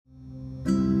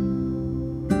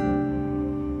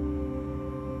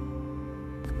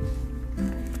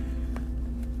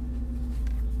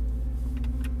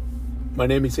My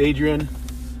name is Adrian.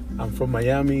 I'm from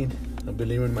Miami. I've been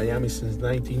living in Miami since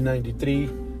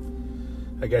 1993.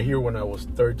 I got here when I was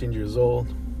 13 years old.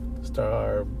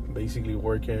 Started basically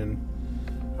working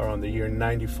around the year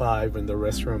 95 in the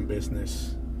restaurant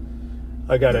business.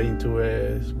 I got into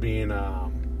it being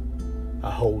a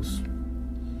host.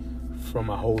 From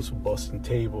a host, Boston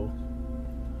Table.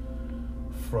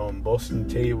 From Boston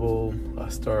Table, I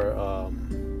start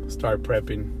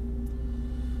prepping.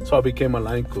 So I became a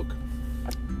line cook.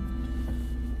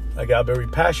 I got very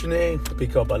passionate,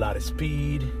 pick up a lot of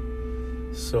speed.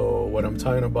 So what I'm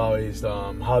talking about is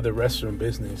how the restaurant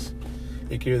business,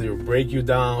 it can either break you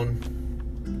down,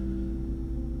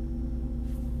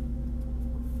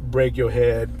 break your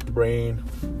head, brain,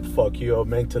 fuck you up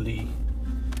mentally,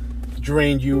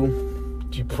 drain you,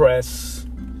 depress.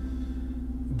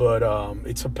 But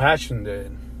it's a passion that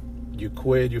you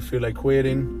quit, you feel like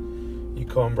quitting, you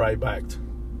come right back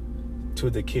to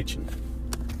the kitchen.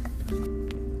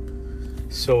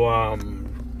 So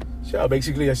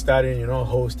basically I started,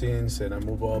 hostings, and I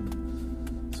move up.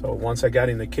 So once I got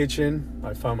in the kitchen,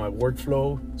 I found my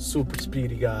workflow, super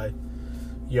speedy guy,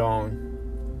 young,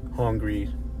 hungry,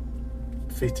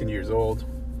 15 years old.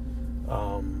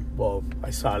 I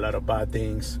saw a lot of bad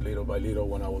things little by little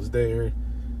when I was there.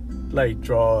 Like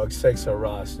drugs, sex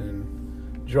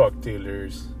harassment, drug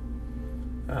dealers,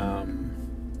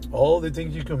 all the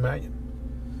things you can imagine.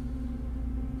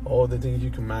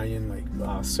 Like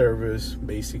service,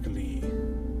 basically,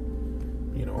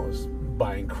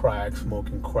 buying crack,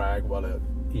 smoking crack while,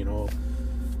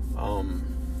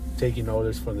 taking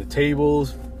orders from the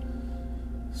tables.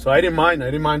 So I didn't mind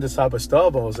this type of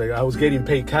stuff. I was getting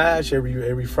paid cash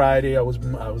every Friday. I was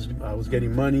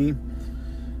getting money.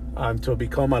 To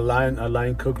become a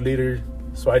line cook leader,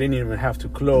 so I didn't even have to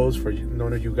close. For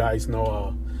none of you guys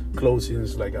know, closing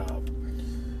is like a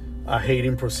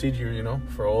hating procedure,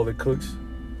 for all the cooks.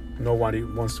 Nobody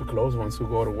wants to close, wants to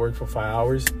go to work for 5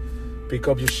 hours, pick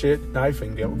up your shit, knife,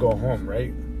 and go home,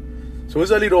 right? So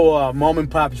it's a little mom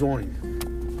and pop joint,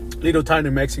 little tiny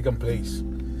Mexican place.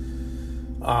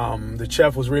 The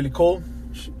chef was really cool.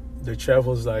 The chef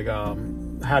was like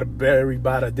had a very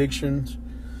bad addiction.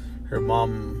 Her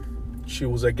mom, she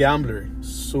was a gambler,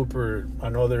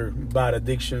 another bad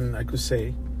addiction, I could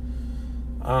say.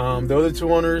 The other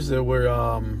two owners, they were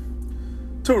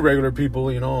two regular people,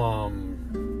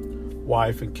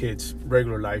 wife and kids,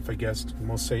 regular life, I guess,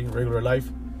 most say, regular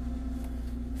life.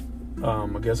 I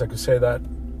guess I could say that.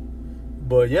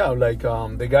 But yeah,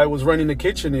 the guy was running the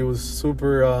kitchen. He was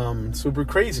super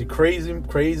crazy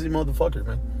motherfucker,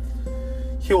 man.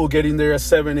 He will get in there at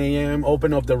 7 a.m.,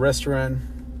 open up the restaurant,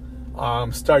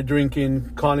 start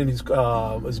drinking, calling his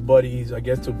buddies, I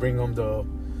guess, to bring him the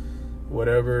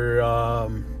whatever,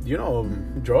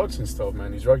 drugs and stuff,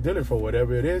 man. He's drug dealer for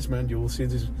whatever it is, man. You will see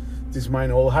this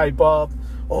man all hype up.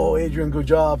 Oh, Adrian, good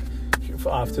job.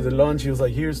 After the lunch, he was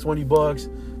like, here's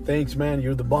 $20. Thanks, man.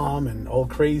 You're the bomb, and all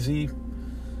crazy.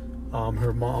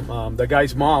 Her mom, the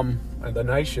guy's mom at the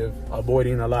night shift,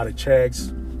 avoiding a lot of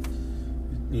checks,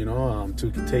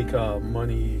 to take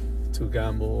money to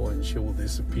gamble, and she will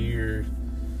disappear.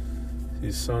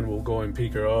 His son will go and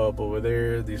pick her up over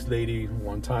there. This lady,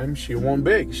 one time, she won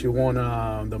big. She won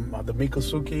the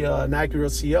Mikosuke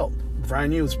Acura CL,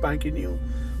 brand new, spanking new,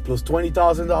 plus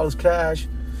 $20,000 cash.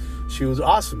 She was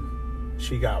awesome.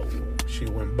 She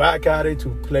went back at it to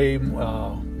play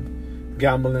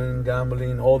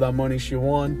gambling, all that money she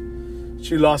won.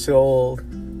 She lost it all.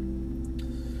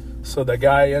 So the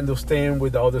guy ended up staying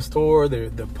with the other store.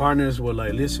 The partners were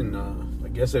like, listen, I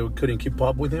guess they couldn't keep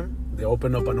up with him. They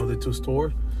opened up another 2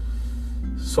 stores.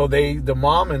 So the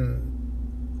mom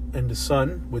and the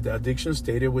son with the addiction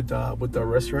stayed with the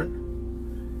restaurant.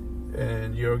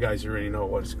 And you guys already know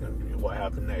what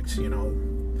happened next.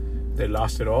 They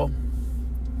lost it all.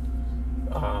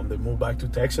 They moved back to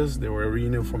Texas. They were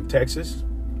originally from Texas.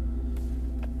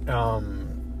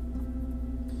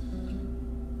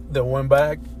 They went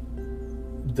back.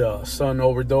 The son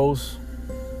overdosed.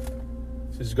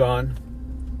 She's gone.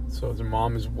 So the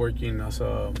mom is working as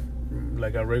a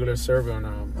regular server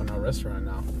on a restaurant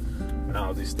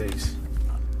now these days.